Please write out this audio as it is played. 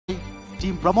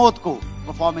Team प्रमोदको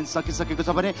performance सकिसकेको छ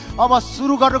भने अब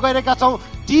सुरु गर्न गइरहेका छौं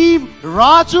टिम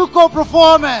राजुको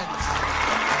परफॉर्मेंस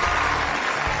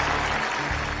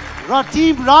र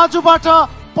टिम राजुबाट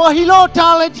पहिलो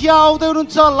ट्यालेन्ट यहाँ आउँदै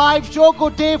हुनुहुन्छ लाइभ शोको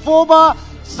डे 4 मा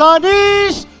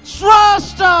सनिश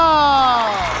shrestha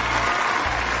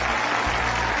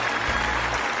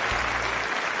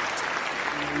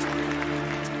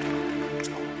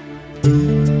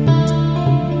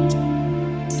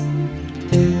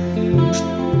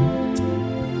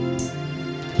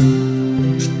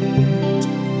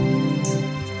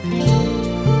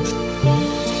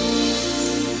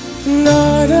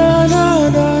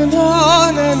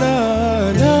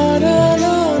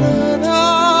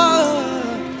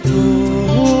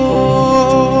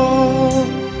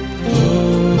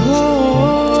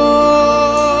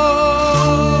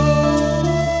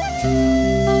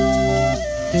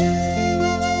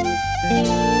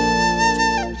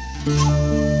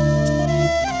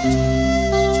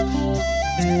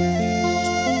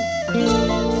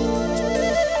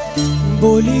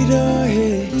बोलिरहे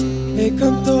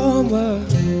एकान्तमा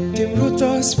तिम्रो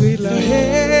तस्बिरलाई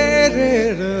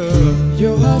हेरेर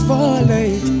यो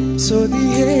हावालाई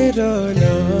सोधिहेर न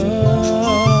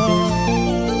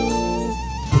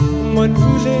मन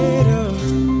भुलेर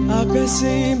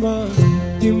आकाशैमा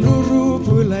तिम्रो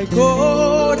रूपलाई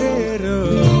कोरेर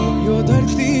यो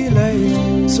धरतीलाई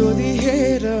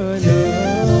सोधिहेर न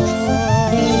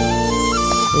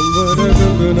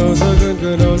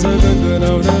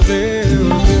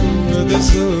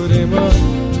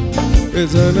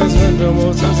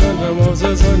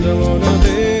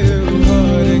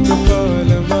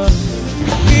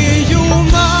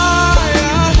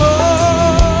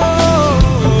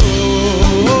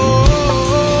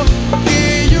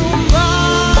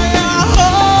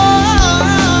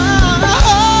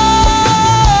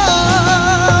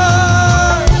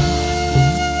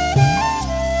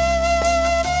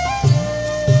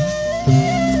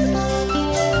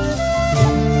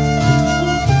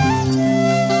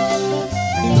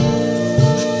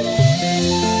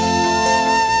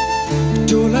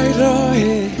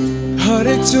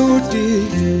हरेक चोटी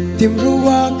तिम्रो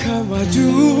आँखामा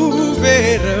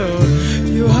डुबेर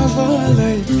यो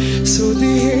हावालाई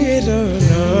सोधिहेर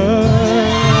न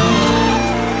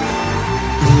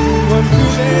मन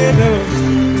भुलेर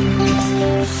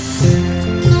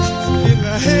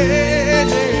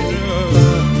हेरेर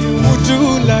यो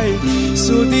मुटुलाई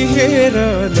सोधिहेर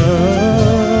न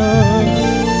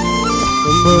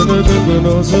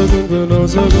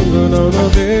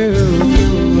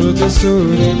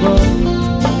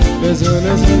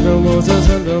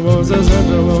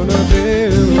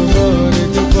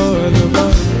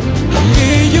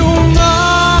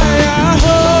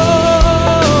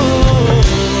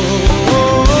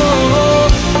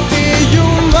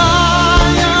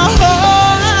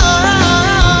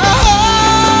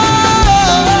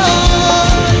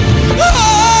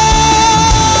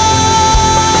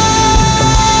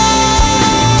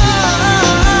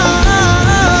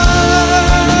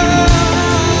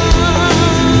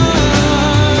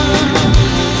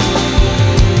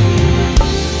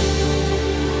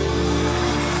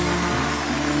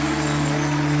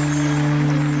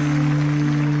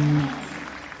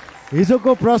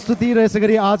हिजोको प्रस्तुति र यसै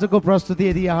गरी आजको प्रस्तुति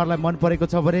यदि यहाँहरूलाई मन परेको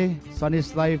छ भने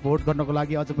सनिशलाई भोट गर्नको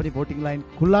लागि अझ पनि भोटिङ लाइन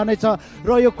खुल्ला नै छ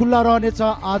र यो खुल्ला रहनेछ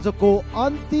आजको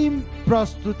अन्तिम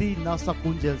प्रस्तुति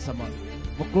नसकुन्जेलसम्म।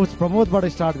 म कोच प्रमोदबाट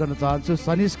स्टार्ट गर्न चाहन्छु।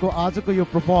 सनिशको आजको यो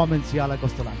परफर्मेन्स यहाँलाई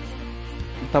कस्तो लाग्यो?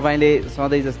 तपाईले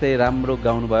सधैँ जस्तै राम्रो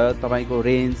गाउनु भयो। तपाईको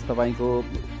रेन्ज तपाईको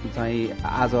चाहिँ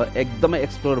आज एकदमै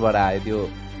एक्सप्लोर भएर आयो। त्यो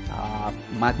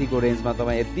माथिको रेन्जमा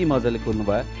तपाईँ यति मजाले कुद्नु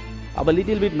भयो। अब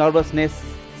लिटिल बिट नर्भसनेस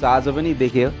आज पनि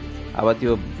देखियो। अब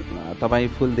त्यो तपाईँ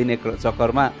फुल दिने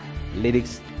चक्करमा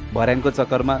लिरिक्स भर्याङको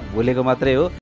चक्करमा भुलेको मात्रै हो।